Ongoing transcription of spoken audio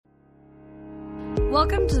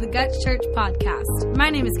Welcome to the Guts Church podcast. My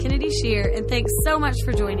name is Kennedy Scheer, and thanks so much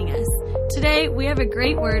for joining us. Today, we have a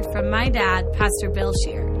great word from my dad, Pastor Bill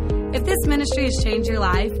Scheer. If this ministry has changed your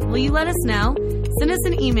life, will you let us know? Send us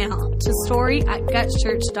an email to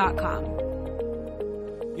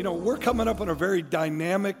story@gutschurch.com. You know, we're coming up on a very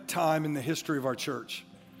dynamic time in the history of our church.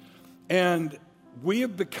 And we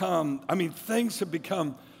have become, things have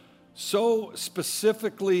become so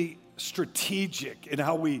specifically strategic in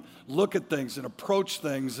how we look at things and approach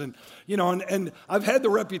things. And I've had the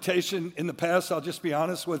reputation in the past, I'll just be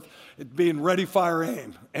honest, with it being ready, fire,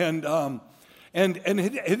 aim. And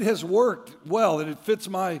it has worked well, and it fits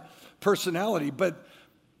my personality. But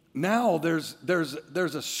now there's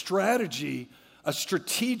a strategy, a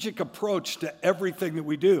strategic approach to everything that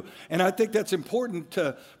we do. And I think that's important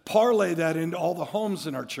to parlay that into all the homes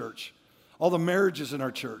in our church, all the marriages in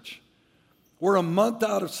our church. We're a month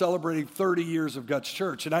out of celebrating 30 years of Guts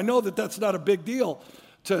Church. And I know that that's not a big deal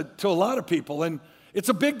to a lot of people. And it's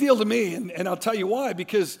a big deal to me. And I'll tell you why.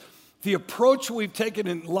 Because the approach we've taken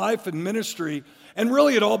in life and ministry, and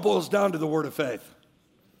really it all boils down to the word of faith.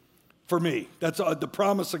 For me, that's the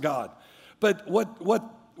promise of God. But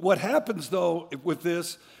what happens, though, with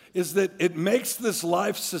this is that it makes this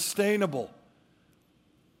life sustainable.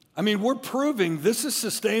 We're proving this is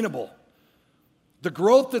sustainable. The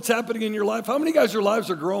growth that's happening in your life, how many guys your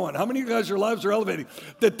lives are growing? How many guys your lives are elevating?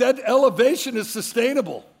 That elevation is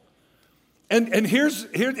sustainable. And here's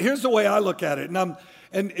the way I look at it. And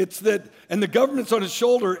it's that, and the government's on his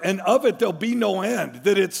shoulder, and of it there'll be no end.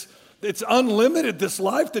 That it's unlimited, this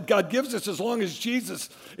life that God gives us, as long as Jesus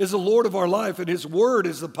is the Lord of our life and his word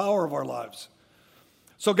is the power of our lives.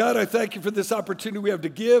 So God, I thank you for this opportunity we have to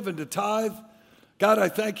give and to tithe. God, I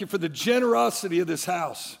thank you for the generosity of this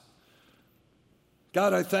house.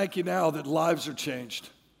 God, I thank you now that lives are changed.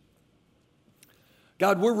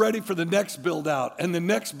 God, we're ready for the next build out and the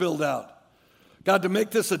next build out. God, to make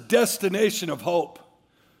this a destination of hope,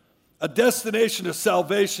 a destination of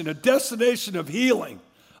salvation, a destination of healing,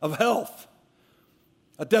 of health,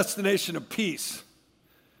 a destination of peace.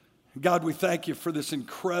 God, we thank you for this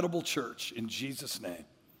incredible church in Jesus' name.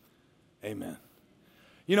 Amen.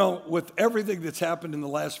 You know, with everything that's happened in the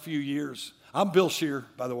last few years, I'm Bill Scheer,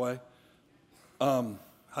 by the way. How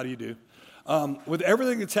do you do? With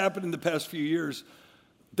everything that's happened in the past few years,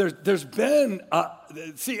 there's been,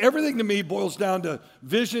 everything to me boils down to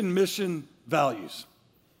vision, mission, values.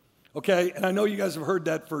 Okay, and I know you guys have heard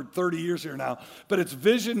that for 30 years here now, but it's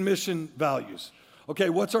vision, mission, values. Okay,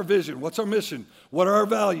 what's our vision? What's our mission? What are our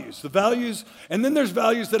values? The values, and then there's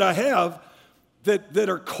values that I have that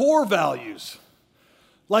are core values.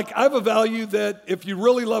 Like, I have a value that if you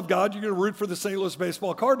really love God, you're going to root for the St. Louis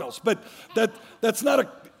Baseball Cardinals. But that's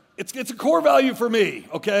not it's a core value for me,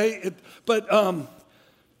 okay?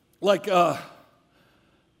 Like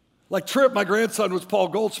Tripp, my grandson, was Paul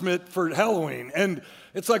Goldschmidt for Halloween. And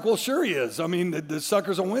it's like, well, sure he is. The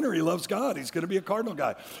sucker's a winner. He loves God. He's going to be a Cardinal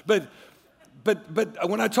guy. But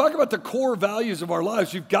when I talk about the core values of our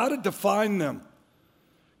lives, you've got to define them.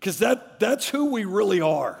 Because that's who we really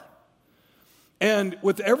are. And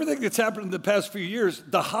with everything that's happened in the past few years,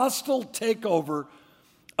 the hostile takeover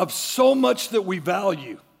of so much that we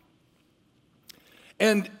value.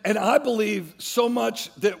 And I believe so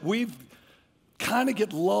much that we've kind of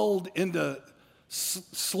get lulled into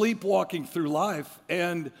sleepwalking through life,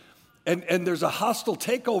 and there's a hostile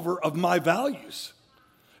takeover of my values.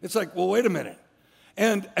 It's like, well, wait a minute.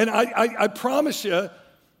 And I promise you,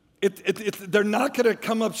 they're not going to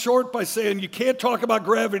come up short by saying you can't talk about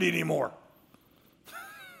gravity anymore.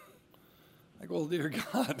 Like, well, dear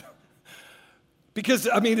God. Because,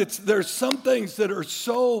 there's some things that are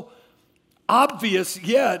so obvious,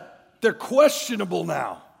 yet they're questionable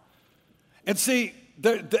now. And see,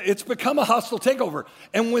 it's become a hostile takeover.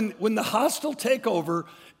 And when the hostile takeover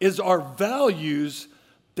is our values,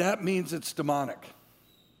 that means it's demonic.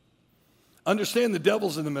 Understand the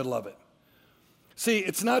devil's in the middle of it. See,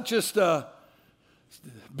 it's not just bell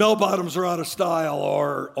bottoms are out of style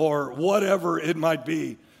or whatever it might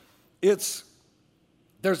be.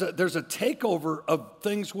 There's a takeover of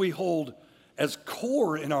things we hold as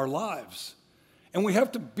core in our lives. And we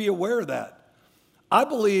have to be aware of that. I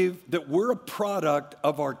believe that we're a product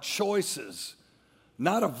of our choices,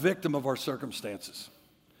 not a victim of our circumstances.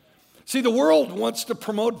 See, the world wants to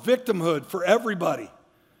promote victimhood for everybody.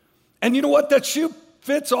 And you know what? That shoe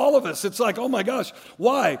fits all of us. It's like, oh my gosh,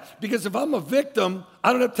 why? Because if I'm a victim,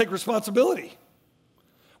 I don't have to take responsibility.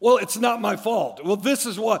 Well, it's not my fault. Well, this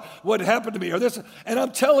is what happened to me. And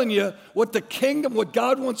I'm telling you, what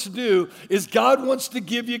God wants to do is God wants to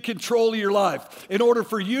give you control of your life. In order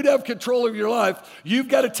for you to have control of your life, you've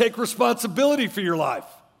got to take responsibility for your life.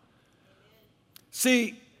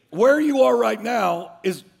 See, where you are right now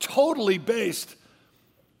is totally based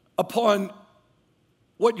upon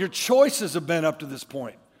what your choices have been up to this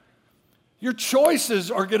point. Your choices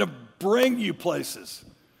are going to bring you places.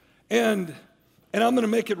 And I'm going to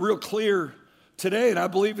make it real clear today, and I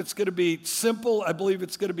believe it's going to be simple. I believe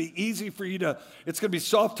it's going to be easy for you it's going to be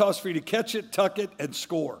soft toss for you to catch it, tuck it, and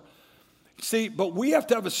score. See, but we have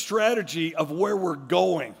to have a strategy of where we're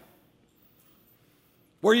going.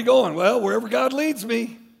 Where are you going? Well, wherever God leads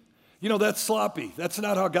me. That's sloppy. That's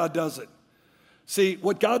not how God does it. See,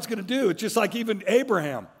 what God's going to do, it's just like even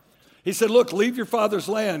Abraham. He said, look, leave your father's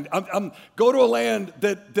land. Go to a land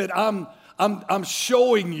that I'm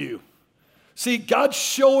showing you. See, God's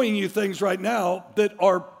showing you things right now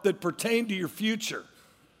that pertain to your future.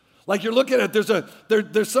 Like you're looking at,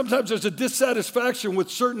 sometimes there's a dissatisfaction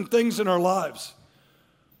with certain things in our lives.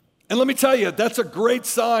 And let me tell you, that's a great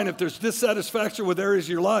sign if there's dissatisfaction with areas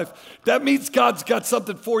of your life. That means God's got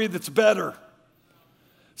something for you that's better.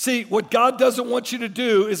 See, what God doesn't want you to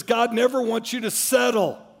do is God never wants you to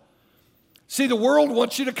settle. See, the world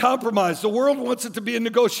wants you to compromise. The world wants it to be a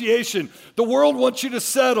negotiation. The world wants you to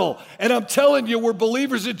settle. And I'm telling you, we're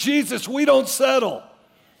believers in Jesus. We don't settle.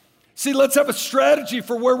 See, let's have a strategy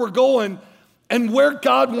for where we're going and where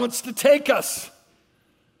God wants to take us.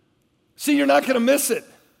 See, you're not going to miss it.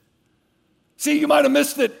 See, you might have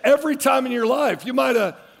missed it every time in your life. You might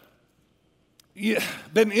have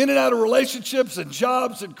been in and out of relationships and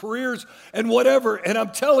jobs and careers and whatever. And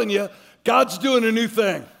I'm telling you, God's doing a new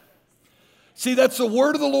thing. See, that's the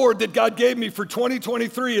word of the Lord that God gave me for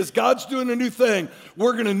 2023 is God's doing a new thing.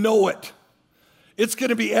 We're going to know it. It's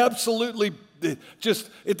going to be absolutely it's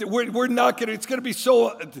going to be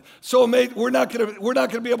so amazing. We're not going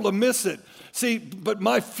to be able to miss it. See, but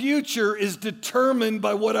my future is determined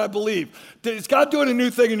by what I believe. Is God doing a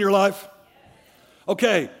new thing in your life?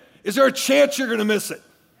 Okay. Is there a chance you're going to miss it?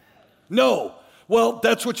 No. Well,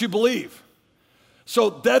 that's what you believe.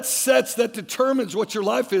 So that determines what your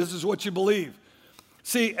life is what you believe.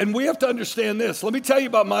 See, and we have to understand this. Let me tell you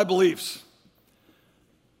about my beliefs.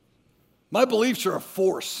 My beliefs are a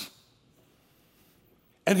force.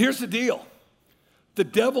 And here's the deal. The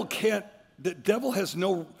devil has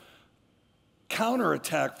no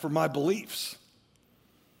counterattack for my beliefs.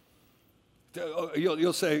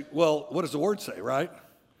 You'll say, well, what does the word say, right?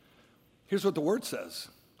 Here's what the word says.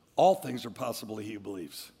 All things are possible to he who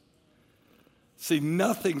believes. See,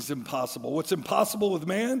 nothing's impossible. What's impossible with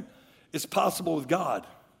man is possible with God.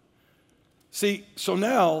 See, so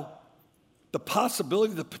now the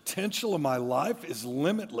possibility, the potential of my life is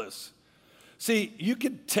limitless. See, you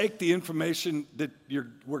could take the information that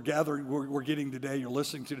we're getting today, you're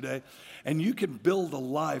listening to today, and you can build a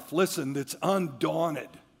life, listen, that's undaunted,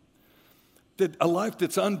 a life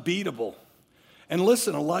that's unbeatable, and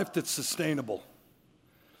listen, a life that's sustainable.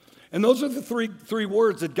 And those are the three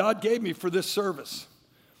words that God gave me for this service.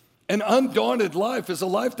 An undaunted life is a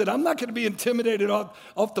life that I'm not going to be intimidated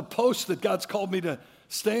off the post that God's called me to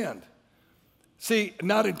stand. See,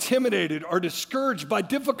 not intimidated or discouraged by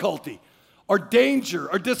difficulty or danger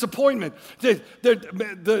or disappointment. The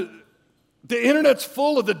internet's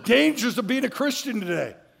full of the dangers of being a Christian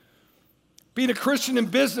today. Being a Christian in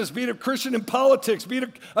business, being a Christian in politics,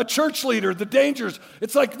 being a church leader, the dangers.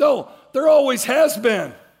 It's like, no, there always has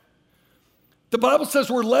been. The Bible says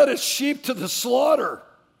we're led as sheep to the slaughter.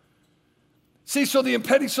 See, so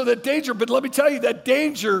that danger, but let me tell you, that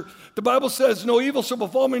danger, the Bible says, no evil shall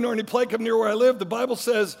befall me, nor any plague come near where I live. The Bible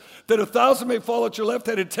says that 1,000 may fall at your left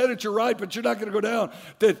hand and 10 at your right, but you're not going to go down.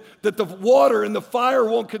 That the water and the fire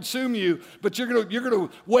won't consume you, but you're going to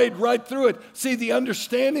wade right through it. See, the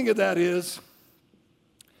understanding of that is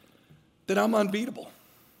that I'm unbeatable.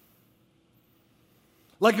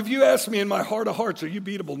 Like if you ask me in my heart of hearts, are you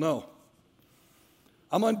beatable? No.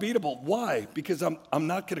 I'm unbeatable. Why? Because I'm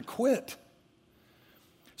not going to quit.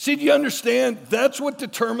 See, do you understand? That's what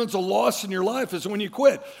determines a loss in your life is when you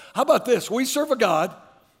quit. How about this? We serve a God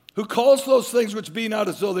who calls those things which be not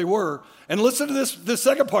as though they were. And listen to this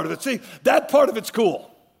second part of it. See, that part of it's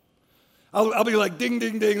cool. I'll be like, ding,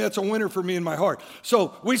 ding, ding. That's a winner for me in my heart.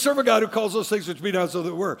 So we serve a God who calls those things which be not as though they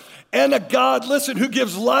were. And a God, listen, who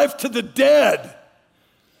gives life to the dead.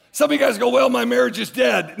 Some of you guys go, well, my marriage is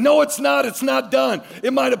dead. No, it's not. It's not done.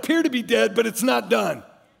 It might appear to be dead, but it's not done.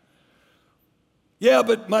 Yeah,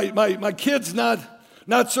 but my kid's not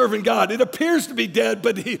serving God. It appears to be dead,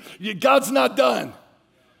 but God's not done.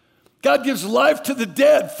 God gives life to the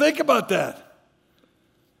dead. Think about that.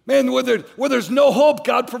 Man, where there's no hope,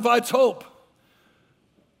 God provides hope.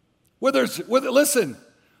 Where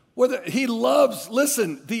he loves,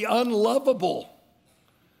 the unlovable.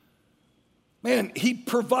 Man, he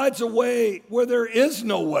provides a way where there is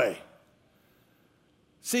no way.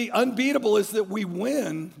 See, unbeatable is that we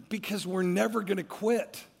win because we're never going to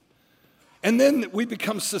quit. And then we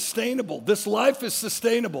become sustainable. This life is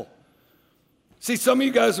sustainable. See, some of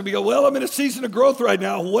you guys will be going, well, I'm in a season of growth right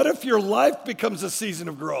now. What if your life becomes a season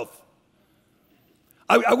of growth?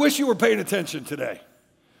 I wish you were paying attention today.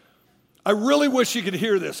 I really wish you could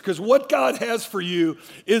hear this, because what God has for you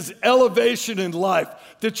is elevation in life.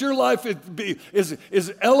 That your life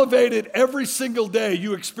is elevated every single day.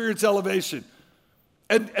 You experience elevation.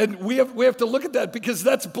 And we have to look at that, because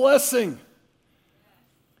that's blessing.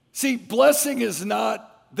 See, blessing is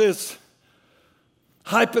not this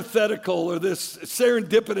hypothetical or this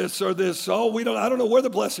serendipitous or this, I don't know where the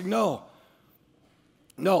blessing, no.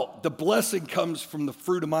 No, the blessing comes from the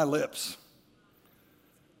fruit of my lips.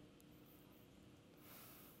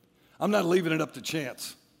 I'm not leaving it up to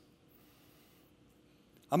chance.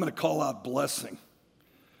 I'm going to call out blessing.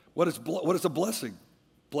 What is a blessing?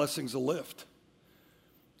 Blessing's a lift.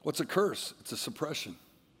 What's a curse? It's a suppression.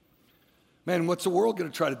 Man, what's the world going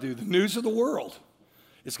to try to do? The news of the world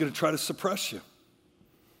is going to try to suppress you.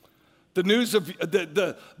 The news of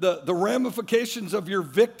the ramifications of your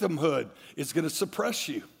victimhood is going to suppress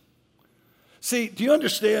you. See, do you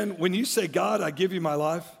understand when you say, God, I give you my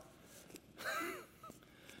life?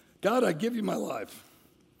 God, I give you my life.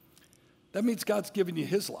 That means God's giving you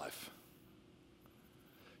his life.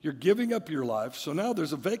 You're giving up your life, so now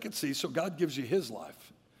there's a vacancy, so God gives you his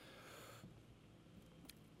life.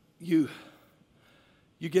 You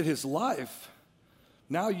get his life,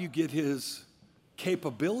 now you get his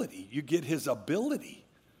capability, you get his ability,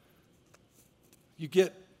 you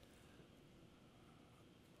get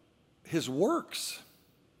his works.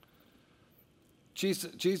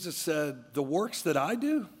 Jesus said, the works that I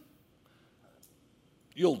do,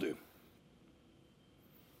 you'll do.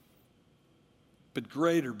 But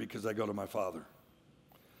greater, because I go to my Father.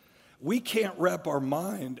 We can't wrap our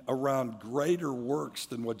mind around greater works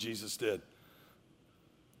than what Jesus did.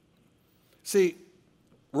 See,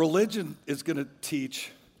 religion is going to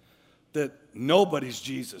teach that nobody's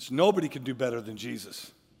Jesus. Nobody can do better than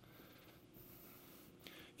Jesus.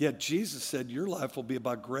 Yet Jesus said, your life will be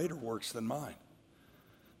about greater works than mine.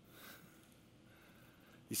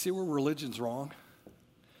 You see where religion's wrong?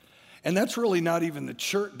 And that's really not even the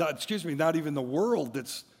church, not even the world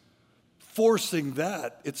that's forcing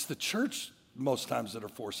that. It's the church most times that are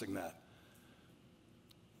forcing that.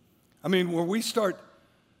 I mean, when we start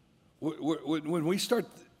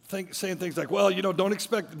saying things like, well, don't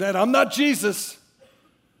expect that. I'm not Jesus.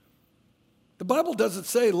 The Bible doesn't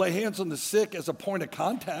say lay hands on the sick as a point of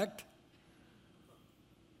contact.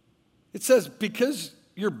 It says because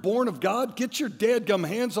you're born of God, get your dadgum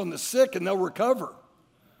hands on the sick and they'll recover.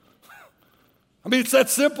 I mean, it's that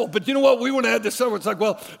simple. But you know what? We want to add this over. It's like,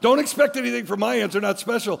 well, don't expect anything from my hands. They're not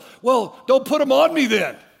special. Well, don't put them on me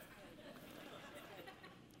then.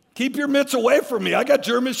 Keep your mitts away from me. I got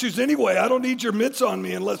germ issues anyway. I don't need your mitts on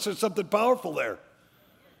me unless there's something powerful there.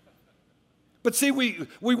 But see, we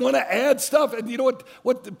want to add stuff. And you know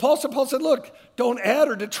what Paul said, look, don't add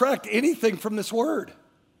or detract anything from this word.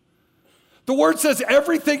 The word says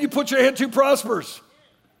everything you put your hand to prospers.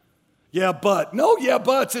 Yeah, but. No, yeah,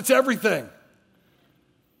 buts. It's everything.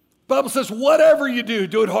 The Bible says, whatever you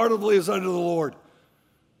do it heartily as unto the Lord.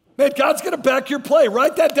 Man, God's going to back your play.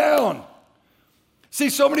 Write that down. See,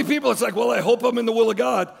 so many people, it's like, well, I hope I'm in the will of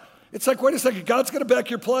God. It's like, wait a second, God's going to back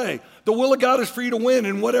your play. The will of God is for you to win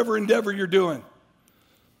in whatever endeavor you're doing.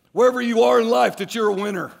 Wherever you are in life, that you're a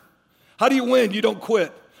winner. How do you win? You don't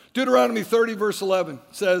quit. Deuteronomy 30, verse 11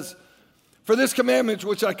 says, for this commandment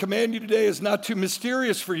which I command you today is not too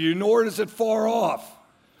mysterious for you, nor is it far off.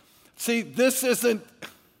 See, this is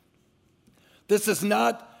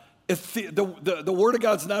not, the word of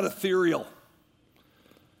God's not ethereal.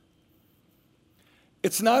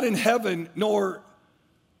 It's not in heaven, nor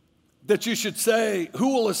that you should say,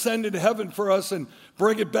 who will ascend into heaven for us and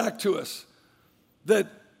bring it back to us, that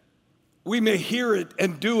we may hear it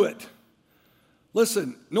and do it.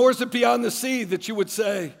 Listen, nor is it beyond the sea that you would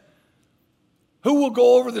say, who will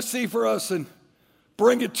go over the sea for us and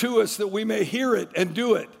bring it to us that we may hear it and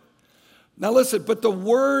do it. Now listen, but the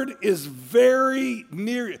word is very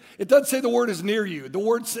near. It doesn't say the word is near you.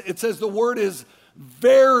 It says the word is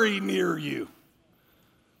very near you.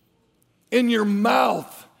 In your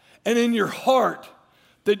mouth and in your heart,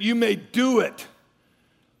 that you may do it.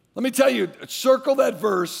 Let me tell you, circle that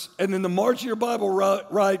verse, and in the margin of your Bible,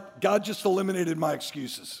 write, God just eliminated my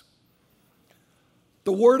excuses.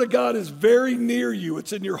 The Word of God is very near you.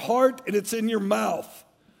 It's in your heart and it's in your mouth.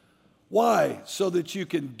 Why? So that you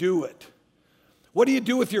can do it. What do you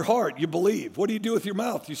do with your heart? You believe. What do you do with your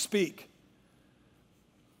mouth? You speak.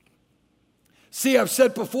 See, I've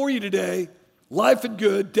set before you today life and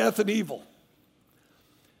good, death and evil.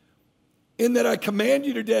 In that I command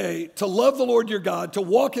you today to love the Lord your God, to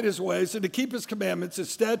walk in his ways, and to keep his commandments, his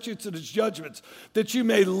statutes, and his judgments, that you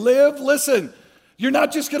may live. Listen, you're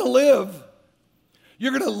not just going to live.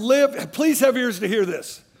 You're going to live. Please have ears to hear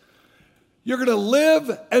this. You're going to live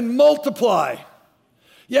and multiply.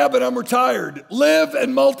 Yeah, but I'm retired. Live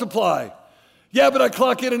and multiply. Yeah, but I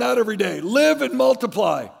clock in and out every day. Live and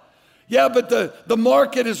multiply. Yeah, but the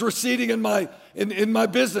market is receding in my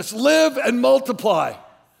business. Live and multiply.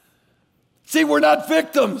 See, we're not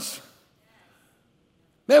victims.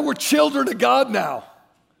 Man, we're children of God now.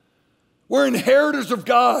 We're inheritors of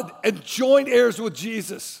God and joint heirs with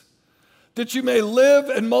Jesus, that you may live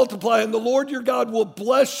and multiply, and the Lord your God will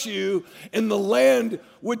bless you in the land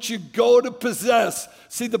which you go to possess.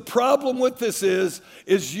 See, the problem with this is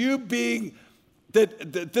you being,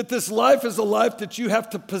 that this life is a life that you have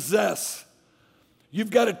to possess.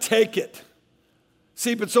 You've got to take it.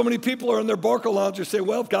 See, but so many people are in their Barco lounger saying,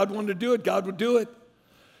 well, if God wanted to do it, God would do it.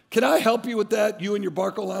 Can I help you with that, you and your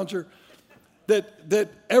Barco lounger? That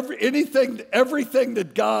everything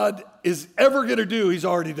that God is ever going to do, he's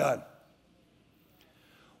already done.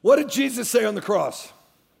 What did Jesus say on the cross?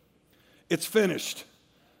 It's finished.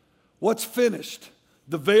 What's finished?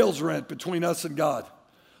 The veil's rent between us and God.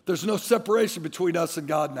 There's no separation between us and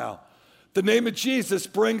God now. The name of Jesus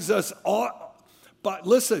brings us all, but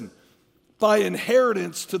listen, by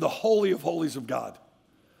inheritance to the Holy of Holies of God,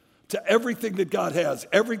 to everything that God has,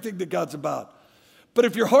 everything that God's about. But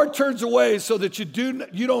if your heart turns away so that you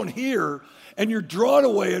don't hear, and you're drawn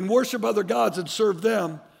away and worship other gods and serve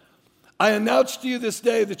them, I announce to you this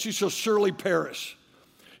day that you shall surely perish.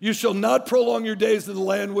 You shall not prolong your days in the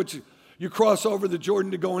land which you cross over the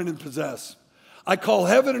Jordan to go in and possess. I call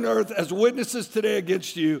heaven and earth as witnesses today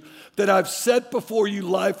against you that I've set before you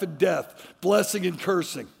life and death, blessing and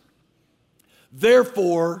cursing.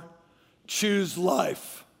 Therefore, choose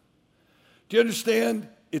life. Do you understand?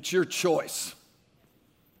 It's your choice.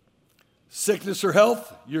 Sickness or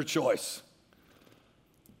health, your choice.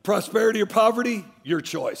 Prosperity or poverty, your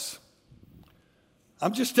choice.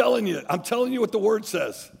 I'm just telling you. I'm telling you what the word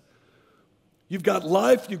says. You've got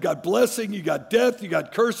life, you've got blessing, you got death, you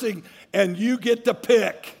got cursing, and you get to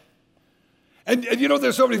pick. And you know,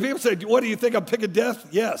 there's so many people say, what do you think, I'm picking death?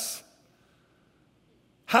 Yes.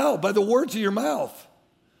 How? By the words of your mouth.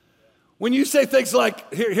 When you say things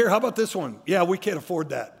like, here, how about this one? Yeah, we can't afford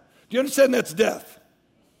that. Do you understand that's death?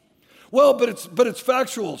 Well, but it's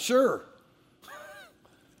factual, sure.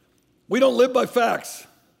 We don't live by facts.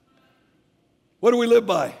 What do we live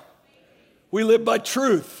by? We live by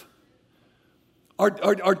truth.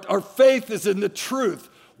 Our faith is in the truth.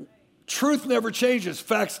 Truth never changes,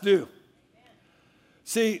 facts do.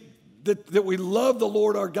 See, that we love the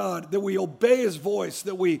Lord our God, that we obey his voice,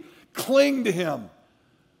 that we cling to him.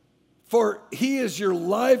 For he is your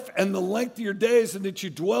life and the length of your days, and that you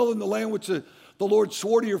dwell in the land which the Lord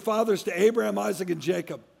swore to your fathers, to Abraham, Isaac, and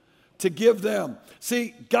Jacob, to give them.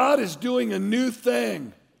 See, God is doing a new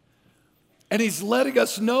thing, and he's letting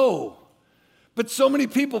us know. But so many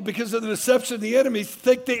people, because of the deception of the enemy,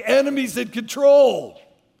 think the enemy's in control.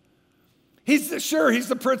 He's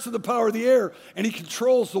the prince of the power of the air, and he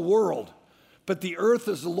controls the world. But the earth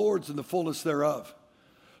is the Lord's and the fullness thereof.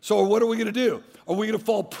 So what are we going to do? Are we going to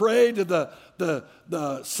fall prey to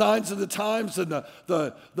the signs of the times and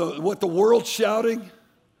what the world's shouting?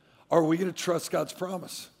 Or are we going to trust God's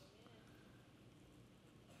promise?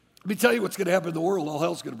 Let me tell you what's going to happen in the world. All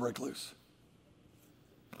hell's going to break loose.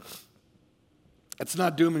 It's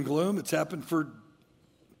not doom and gloom. It's happened for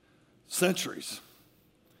centuries.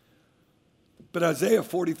 But Isaiah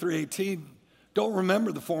 43:18, don't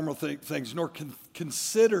remember the former things, nor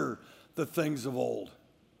consider the things of old.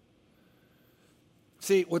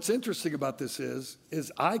 See, what's interesting about this is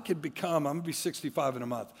I could become, I'm going to be 65 in a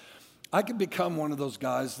month. I could become one of those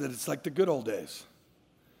guys that it's like the good old days.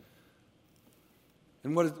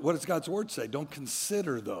 And what does God's word say? Don't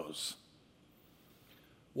consider those.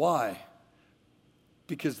 Why?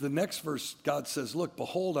 Because the next verse, God says, look,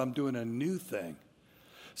 behold, I'm doing a new thing.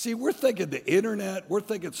 See, we're thinking the internet, we're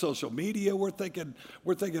thinking social media, we're thinking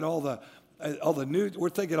all the news, we're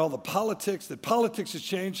thinking all the politics, that politics has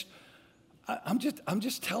changed. I'm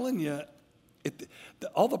just telling you,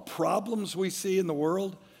 all the problems we see in the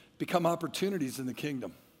world become opportunities in the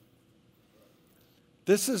kingdom.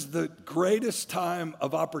 This is the greatest time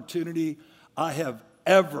of opportunity I have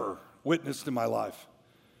ever witnessed in my life.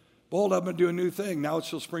 Behold, I'm going to do a new thing. Now it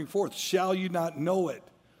shall spring forth. Shall you not know it?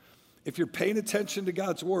 If you're paying attention to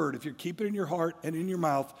God's word, if you keep it in your heart and in your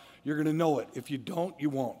mouth, you're going to know it. If you don't, you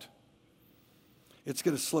won't. It's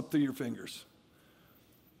going to slip through your fingers.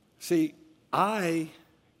 See, I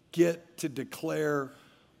get to declare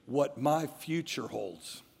what my future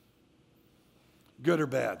holds, good or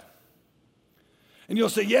bad. And you'll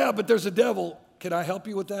say, yeah, but there's a devil. Can I help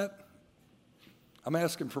you with that? I'm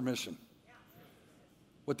asking permission.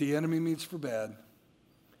 What the enemy means for bad,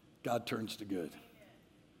 God turns to good.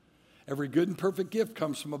 Every good and perfect gift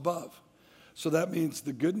comes from above. So that means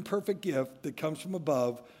the good and perfect gift that comes from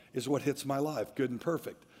above is what hits my life, good and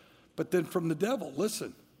perfect. But then from the devil,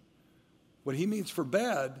 listen, what he means for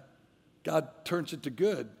bad, God turns it to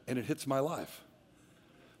good and it hits my life.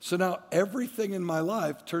 So now everything in my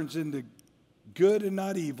life turns into good and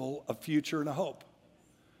not evil, a future and a hope.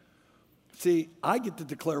 See, I get to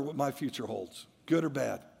declare what my future holds, good or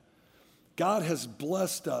bad. God has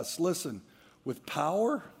blessed us, listen, with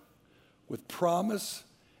power, with promise,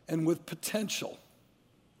 and with potential.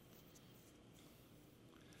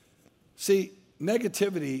 See,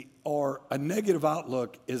 negativity or a negative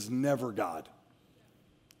outlook is never God.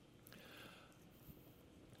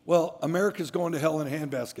 Well, America's going to hell in a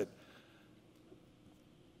handbasket.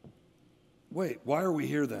 Wait, why are we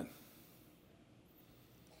here then?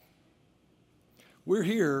 We're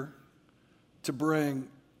here to bring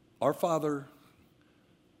our Father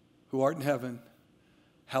who art in heaven,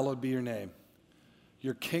 hallowed be your name.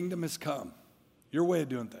 Your kingdom has come, your way of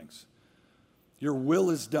doing things. Your will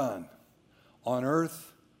is done on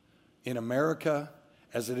earth, in America,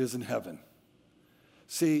 as it is in heaven.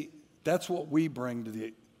 See, that's what we bring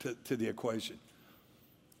to the equation.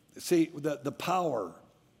 See, the power,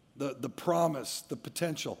 the promise, the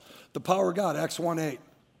potential, the power of God, Acts 1:8.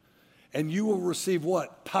 And you will receive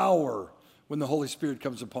what? Power when the Holy Spirit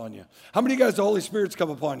comes upon you. How many of you guys, the Holy Spirit's come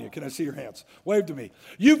upon you? Can I see your hands? Wave to me.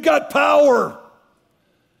 You've got power.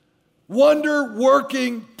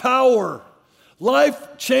 Wonder-working power.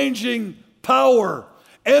 Life-changing power.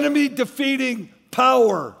 Enemy-defeating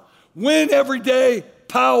power. Win every day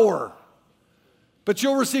power. But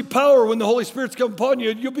you'll receive power when the Holy Spirit's come upon you,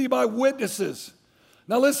 and you'll be my witnesses.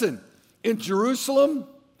 Now listen, in Jerusalem,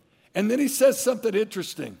 and then he says something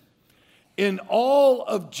interesting. In all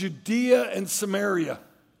of Judea and Samaria,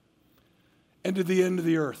 and to the end of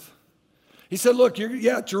the earth. He said, look,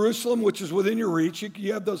 Jerusalem, which is within your reach,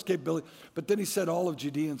 you have those capabilities. But then he said all of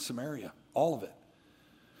Judea and Samaria, all of it.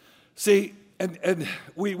 See, and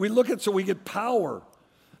we look at, so we get power.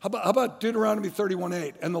 How about Deuteronomy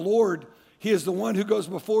 31:8? And the Lord, he is the one who goes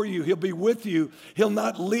before you. He'll be with you. He'll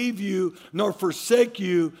not leave you, nor forsake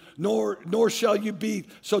you, nor shall you be.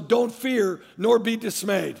 So don't fear, nor be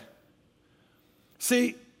dismayed.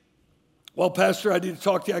 See, well, Pastor, I need to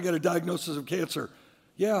talk to you. I got a diagnosis of cancer.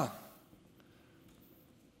 Yeah.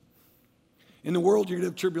 In the world, you're going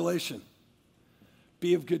to have tribulation.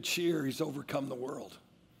 Be of good cheer. He's overcome the world.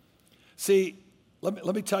 See, let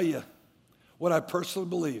me tell you what I personally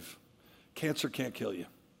believe. Cancer can't kill you.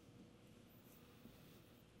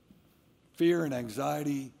 Fear and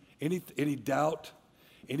anxiety, any doubt,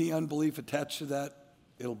 any unbelief attached to that,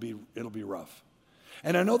 it'll be rough.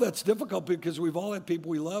 And I know that's difficult because we've all had people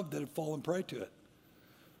we love that have fallen prey to it.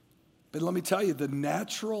 But let me tell you, the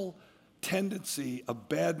natural tendency of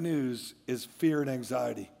bad news is fear and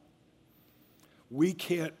anxiety. We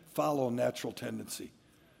can't follow natural tendency.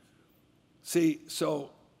 See, so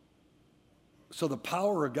the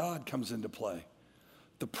power of God comes into play.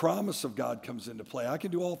 The promise of God comes into play. I can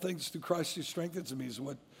do all things through Christ who strengthens me, is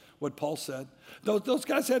what Paul said. Those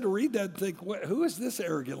guys had to read that and think, who is this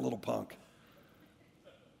arrogant little punk?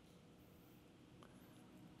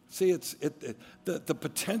 See, the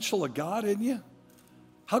potential of God in you.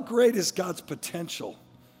 How great is God's potential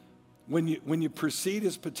when you precede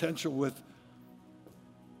his potential with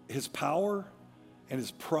his power and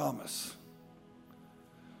his promise?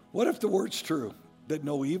 What if the word's true, that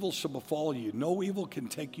no evil shall befall you, no evil can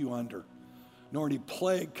take you under, nor any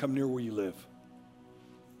plague come near where you live?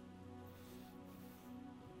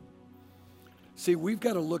 See, we've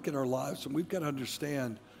got to look at our lives and we've got to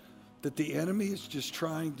understand that the enemy is just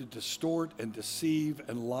trying to distort and deceive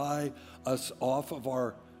and lie us off of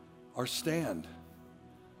our stand.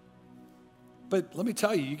 But let me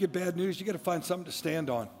tell you, you get bad news, you got to find something to stand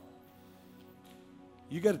on.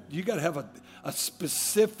 You got to have a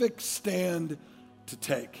specific stand to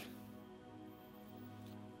take.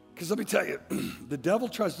 Because let me tell you, the devil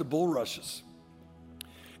tries to bull rush us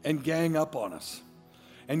and gang up on us.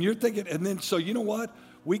 And you're thinking, and then, so you know what?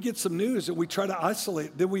 We get some news and we try to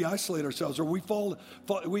isolate, then we isolate ourselves, or we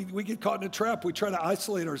get caught in a trap, we try to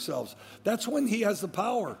isolate ourselves. That's when he has the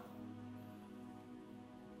power.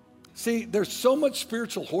 See, there's so much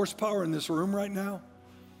spiritual horsepower in this room right now.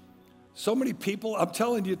 So many people, I'm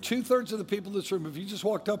telling you, 2/3 of the people in this room, if you just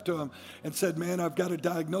walked up to them and said, man, I've got a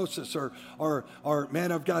diagnosis, or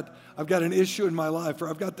man, I've got an issue in my life,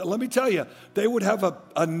 or let me tell you, they would have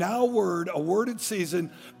a now word, a word in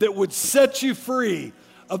season that would set you free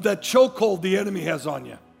of that chokehold the enemy has on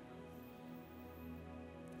you.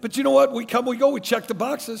 But you know what? We come, we go, we check the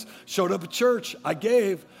boxes, showed up at church, I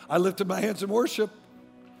gave, I lifted my hands in worship,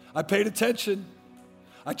 I paid attention,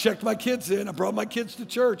 I checked my kids in, I brought my kids to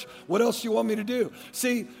church. What else do you want me to do?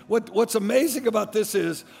 See, what's amazing about this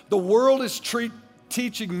is the world is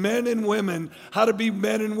teaching men and women how to be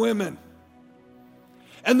men and women.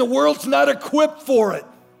 And the world's not equipped for it.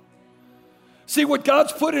 See, what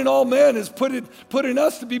God's put in all men is put in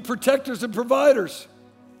us to be protectors and providers.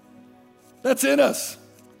 That's in us.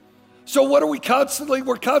 So what are we constantly? I've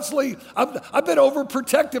been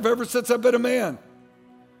overprotective ever since I've been a man.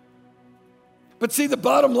 But see, the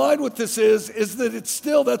bottom line with this is that it's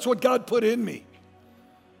still, that's what God put in me.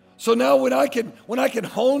 So now when I can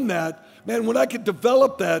hone that, man, when I can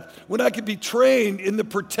develop that, when I can be trained in the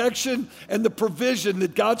protection and the provision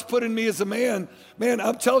that God's put in me as a man, man,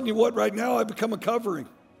 I'm telling you what, right now I become a covering.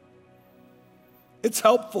 It's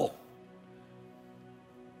helpful.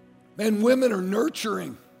 Man, women are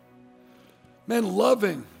nurturing. Man,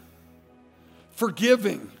 loving,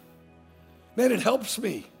 forgiving. Man, it helps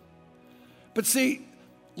me. But see,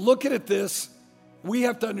 looking at this, we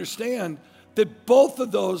have to understand that both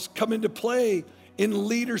of those come into play in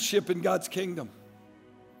leadership in God's kingdom.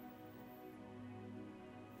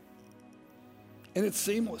 And it's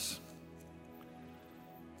seamless.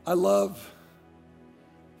 I love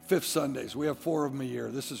Fifth Sundays. We have 4 of them a year.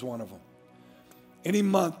 This is one of them. Any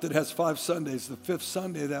month that has 5 Sundays, the 5th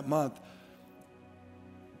Sunday of that month,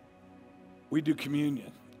 we do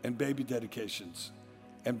communion and baby dedications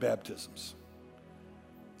and baptisms.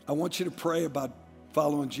 I want you to pray about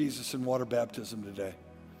following Jesus in water baptism today.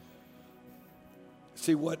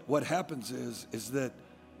 See, what happens is that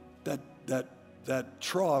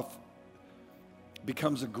trough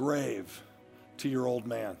becomes a grave to your old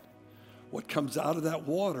man. What comes out of that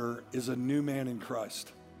water is a new man in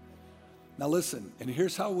Christ. Now listen, and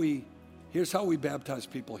here's how we baptize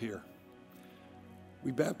people here.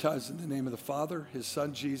 We baptize in the name of the Father, His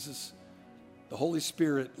Son Jesus, the Holy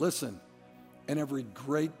Spirit, listen, and every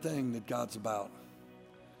great thing that God's about.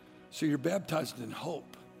 So you're baptized in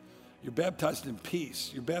hope. You're baptized in peace.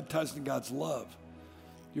 You're baptized in God's love.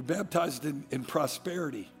 You're baptized in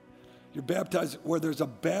prosperity. You're baptized where there's a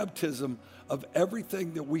baptism of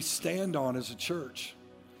everything that we stand on as a church.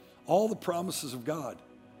 All the promises of God.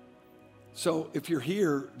 So if you're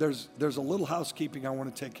here, there's a little housekeeping I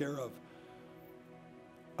want to take care of.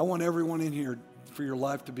 I want everyone in here for your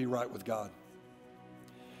life to be right with God.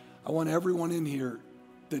 I want everyone in here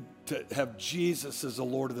to have Jesus as the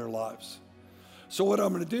Lord of their lives. So what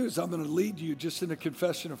I'm going to do is I'm going to lead you just in a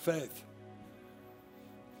confession of faith.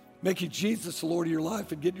 Making Jesus the Lord of your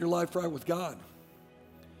life and getting your life right with God.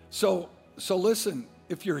 So listen,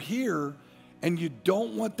 if you're here and you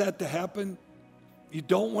don't want that to happen, you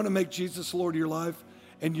don't want to make Jesus the Lord of your life,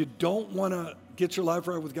 and you don't want to get your life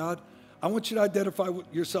right with God, I want you to identify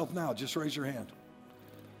yourself now. Just raise your hand.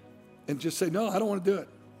 And just say, no, I don't want to do it.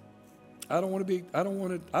 I don't want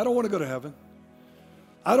to go to heaven.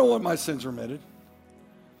 I don't want my sins remitted.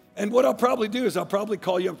 And what I'll probably do is I'll probably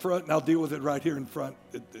call you up front and I'll deal with it right here in front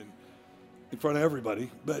of everybody.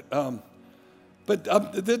 But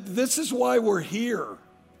this is why we're here.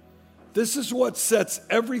 This is what sets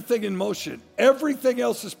everything in motion. Everything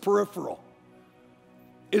else is peripheral.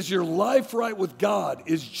 Is your life right with God?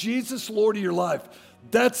 Is Jesus Lord of your life?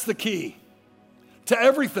 That's the key to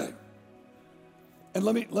everything. And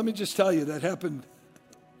let me just tell you, that happened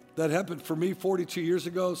for me 42 years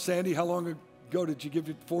ago. Sandy, how long ago did you give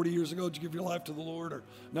it? 40 years ago, did you give your life to the Lord? Or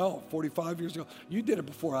no, 45 years ago. You did it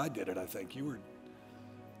before I did it, I think. You were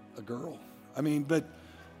a girl. I mean, but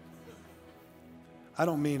I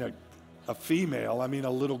don't mean a female. I mean a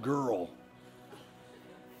little girl.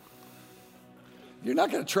 You're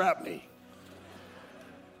not going to trap me.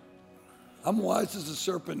 I'm wise as a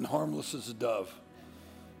serpent and harmless as a dove,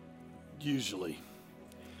 usually.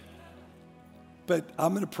 But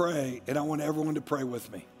I'm going to pray, and I want everyone to pray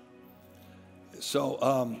with me.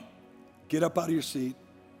 So get up out of your seat.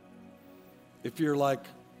 If you're like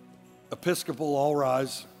Episcopal, all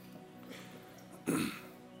rise.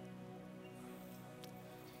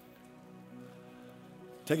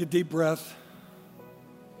 Take a deep breath.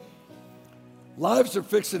 Lives are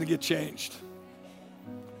fixing to get changed.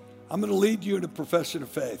 I'm going to lead you in a profession of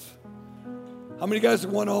faith. How many guys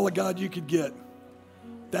want all of God you could get?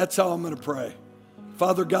 That's how I'm going to pray.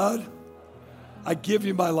 Father God, I give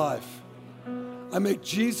you my life. I make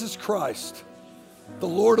Jesus Christ the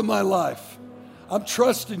Lord of my life. I'm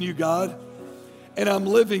trusting you, God, and I'm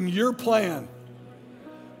living your plan.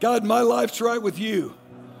 God, my life's right with you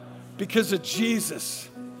because of Jesus.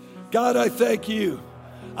 God, I thank you.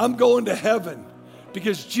 I'm going to heaven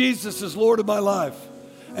because Jesus is Lord of my life,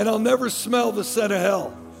 and I'll never smell the scent of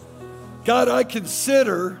hell. God, I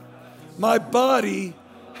consider my body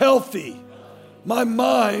healthy, my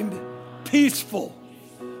mind peaceful,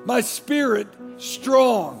 my spirit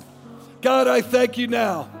strong. God, I thank you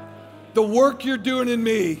now. The work you're doing in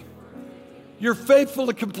me, you're faithful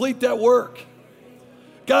to complete that work.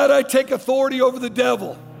 God, I take authority over the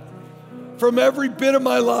devil from every bit of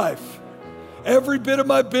my life, every bit of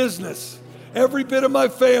my business, every bit of my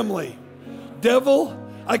family. Devil,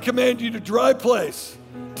 I command you to dry place,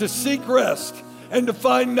 to seek rest, and to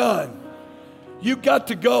find none. You got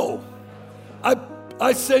to go.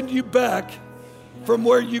 I send you back from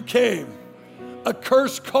where you came. A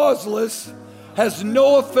curse causeless has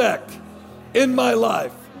no effect in my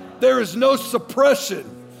life. There is no suppression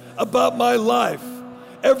about my life.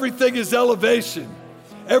 Everything is elevation.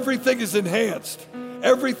 Everything is enhanced.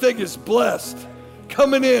 Everything is blessed.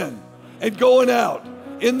 Coming in and going out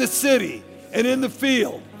in the city and in the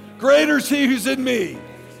field. Greater is he who's in me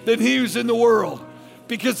than he who's in the world.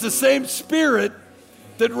 Because the same Spirit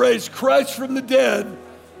that raised Christ from the dead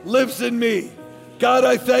lives in me. God,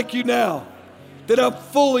 I thank you now that I'm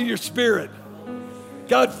full of your Spirit.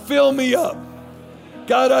 God, fill me up.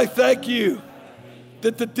 God, I thank you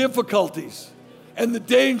that the difficulties and the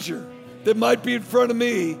danger that might be in front of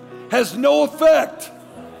me has no effect.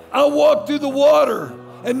 I'll walk through the water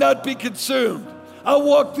and not be consumed. I'll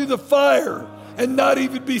walk through the fire and not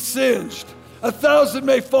even be singed. 1,000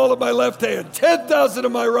 may fall at my left hand, 10,000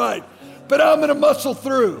 at my right, but I'm going to muscle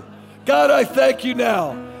through. God, I thank you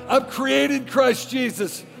now. I'm created in Christ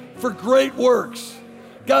Jesus for great works.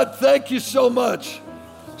 God, thank you so much.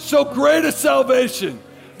 So great a salvation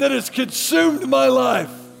that has consumed my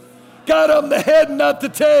life. God, I'm the head and not the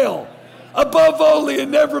tail, above only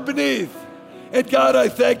and never beneath. And God, I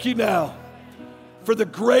thank you now for the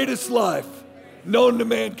greatest life known to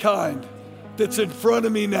mankind that's in front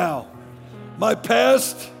of me now. My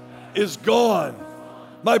past is gone.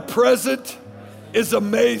 My present is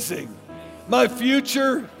amazing. My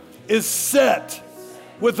future is set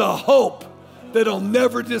with a hope that'll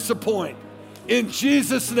never disappoint. In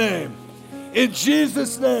Jesus' name, in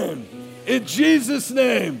Jesus' name, in Jesus'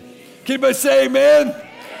 name. Can anybody say amen?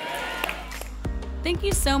 Thank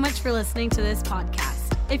you so much for listening to this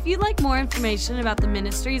podcast. If you'd like more information about the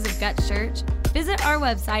ministries of Guts Church, visit our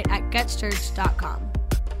website at gutschurch.com.